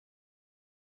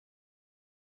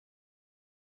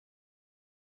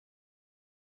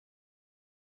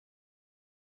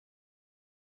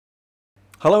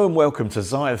Hello and welcome to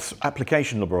Ziath's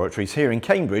Application Laboratories here in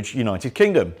Cambridge, United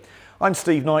Kingdom. I'm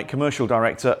Steve Knight, Commercial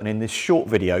Director, and in this short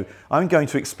video I'm going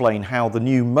to explain how the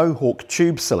new Mohawk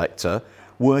tube selector,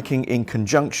 working in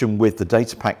conjunction with the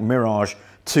DataPaq Mirage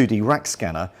 2D rack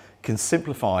scanner, can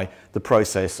simplify the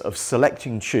process of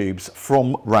selecting tubes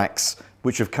from racks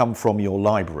which have come from your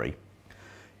library.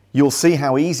 You'll see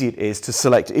how easy it is to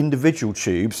select individual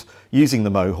tubes using the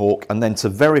Mohawk and then to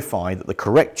verify that the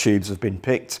correct tubes have been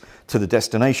picked to the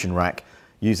destination rack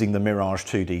using the Mirage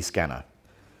 2D scanner.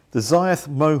 The Ziath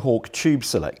Mohawk tube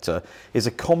selector is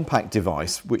a compact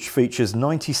device which features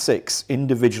 96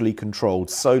 individually controlled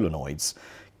solenoids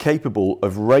capable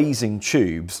of raising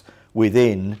tubes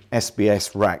within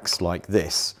SBS racks like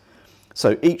this.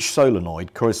 So each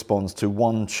solenoid corresponds to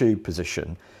one tube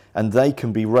position, and they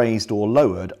can be raised or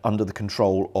lowered under the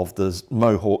control of the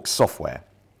Mohawk software.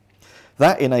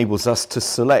 That enables us to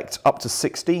select up to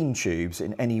 16 tubes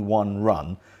in any one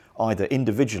run, either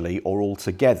individually or all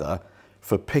together,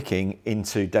 for picking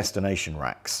into destination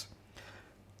racks.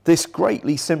 This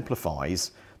greatly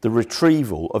simplifies the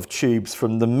retrieval of tubes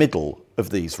from the middle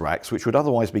of these racks, which would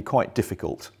otherwise be quite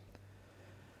difficult.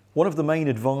 One of the main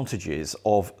advantages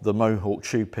of the Mohawk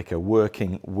tube picker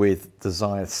working with the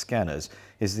Ziath scanners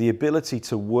is the ability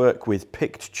to work with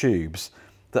picked tubes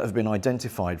that have been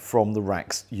identified from the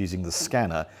racks using the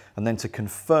scanner, and then to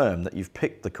confirm that you've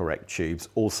picked the correct tubes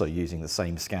also using the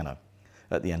same scanner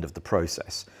at the end of the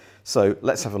process. So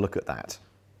let's have a look at that.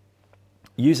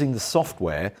 Using the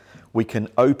software, we can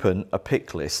open a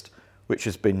pick list which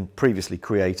has been previously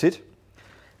created,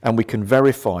 and we can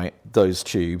verify those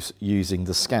tubes using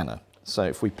the scanner. So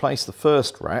if we place the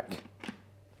first rack,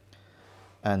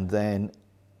 and then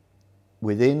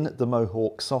within the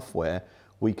Mohawk software,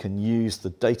 we can use the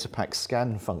DataPaq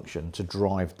scan function to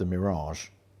drive the Mirage.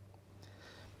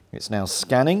 It's now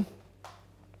scanning,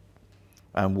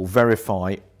 and will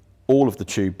verify all of the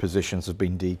tube positions have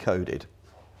been decoded.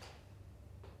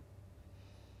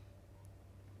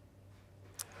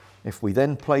 If we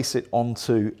then place it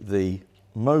onto the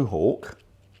Mohawk,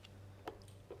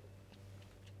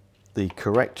 the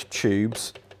correct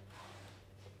tubes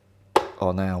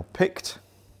are now picked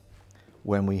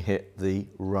when we hit the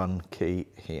run key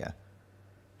here.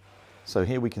 So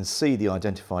here we can see the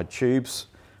identified tubes.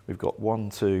 We've got 1,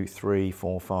 2, 3,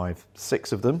 4, 5,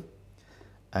 6 of them,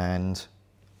 and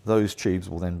those tubes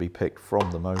will then be picked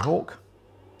from the Mohawk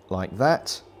like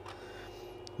that.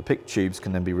 The picked tubes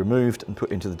can then be removed and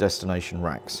put into the destination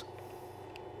racks.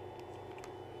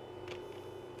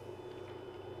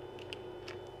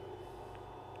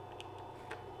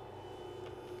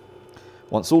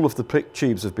 Once all of the picked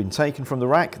tubes have been taken from the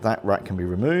rack, that rack can be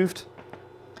removed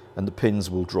and the pins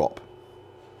will drop.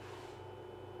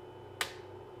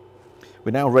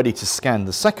 We're now ready to scan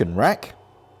the second rack,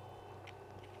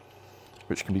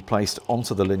 which can be placed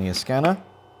onto the linear scanner.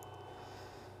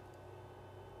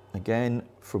 Again,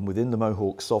 from within the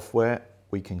Mohawk software,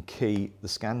 we can key the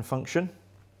scan function.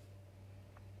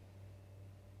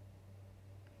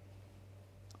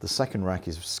 The second rack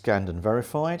is scanned and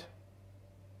verified,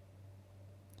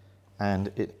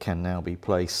 and it can now be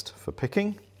placed for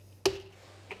picking.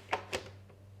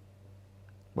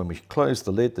 When we close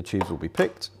the lid, the tubes will be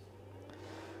picked.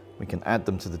 We can add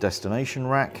them to the destination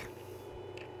rack.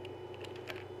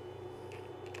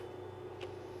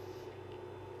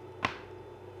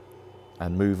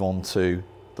 And move on to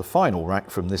the final rack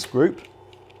from this group.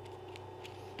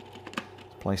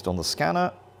 Placed on the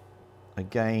scanner.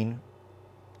 Again,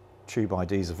 tube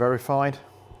IDs are verified.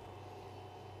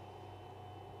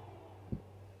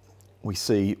 We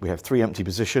see we have 3 empty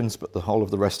positions, but the whole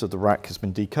of the rest of the rack has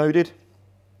been decoded.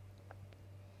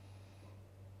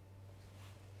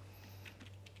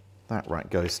 That rack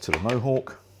goes to the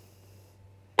Mohawk.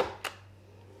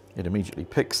 It immediately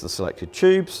picks the selected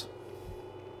tubes,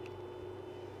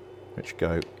 which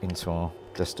go into our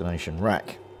destination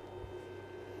rack.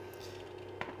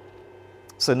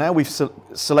 So now we've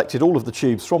selected all of the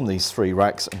tubes from these 3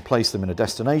 racks and placed them in a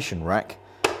destination rack.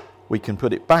 We can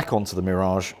put it back onto the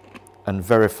Mirage and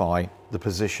verify the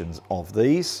positions of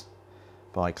these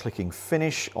by clicking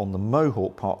Finish on the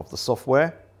Mohawk part of the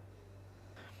software.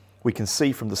 We can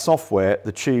see from the software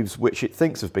the tubes which it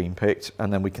thinks have been picked,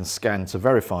 and then we can scan to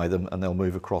verify them, and they'll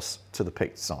move across to the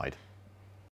picked side.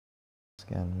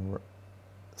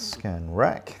 Scan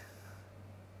rack.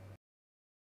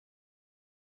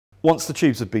 Once the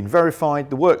tubes have been verified,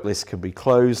 the work list can be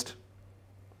closed,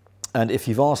 and if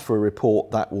you've asked for a report,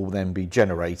 that will then be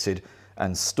generated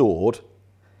and stored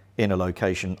in a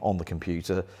location on the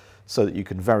computer so that you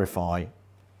can verify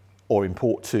or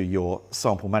import to your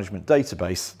sample management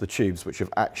database the tubes which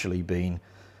have actually been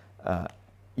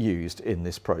used in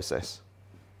this process.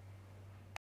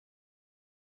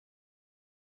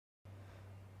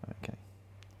 Okay.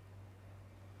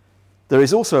 There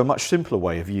is also a much simpler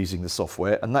way of using the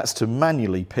software, and that's to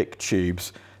manually pick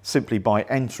tubes simply by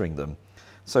entering them.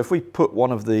 So if we put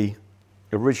one of the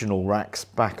original racks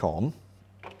back on,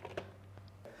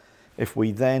 if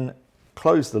we then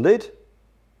close the lid,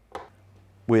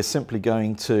 we're simply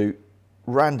going to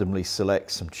randomly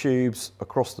select some tubes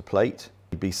across the plate.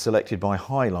 Be selected by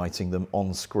highlighting them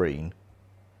on screen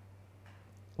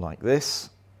like this,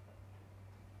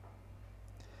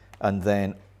 and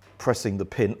then pressing the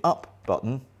pin up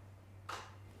button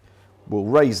will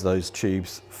raise those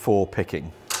tubes for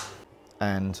picking,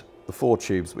 and the 4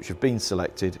 tubes which have been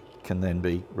selected can then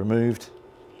be removed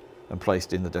and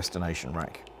placed in the destination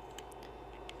rack.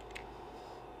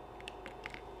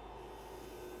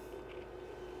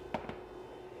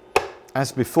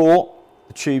 As before,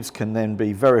 the tubes can then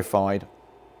be verified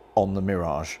on the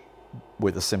Mirage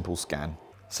with a simple scan.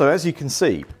 So as you can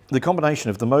see, the combination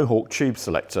of the Mohawk tube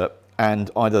selector and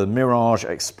either Mirage,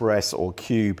 Express or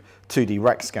Cube 2D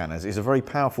rack scanners is a very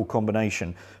powerful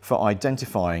combination for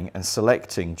identifying and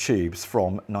selecting tubes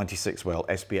from 96-well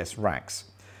SBS racks.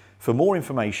 For more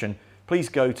information, please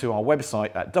go to our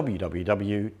website at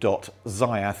www.ziath.com.